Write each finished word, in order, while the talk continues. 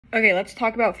Okay, let's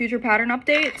talk about future pattern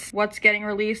updates, what's getting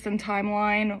released and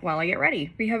timeline while I get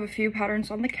ready. We have a few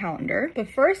patterns on the calendar. The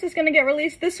first is gonna get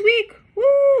released this week.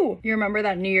 Woo! You remember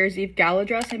that New Year's Eve gala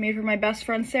dress I made for my best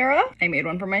friend Sarah? I made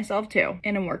one for myself too,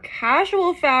 in a more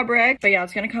casual fabric. But yeah,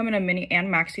 it's gonna come in a mini and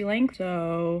maxi length,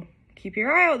 so keep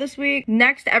your eye out this week.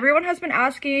 Next, everyone has been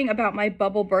asking about my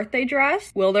bubble birthday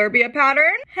dress. Will there be a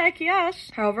pattern? Heck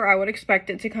yes. However, I would expect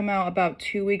it to come out about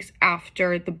 2 weeks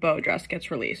after the bow dress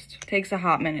gets released. Takes a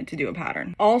hot minute to do a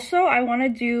pattern. Also, I want to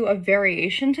do a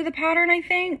variation to the pattern, I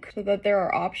think, so that there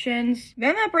are options.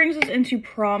 Then that brings us into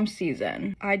prom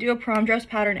season. I do a prom dress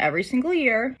pattern every single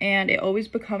year, and it always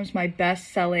becomes my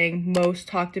best-selling, most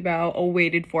talked about,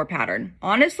 awaited for pattern.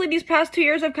 Honestly, these past 2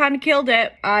 years I've kind of killed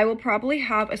it. I will probably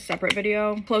have a separate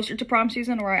video closer to prom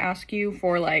season where I ask you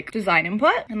for like design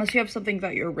input, unless you have something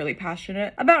that you're really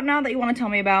passionate about now that you want to tell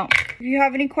me about. If you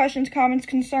have any questions, comments,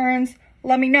 concerns,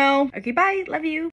 let me know. Okay, bye. Love you.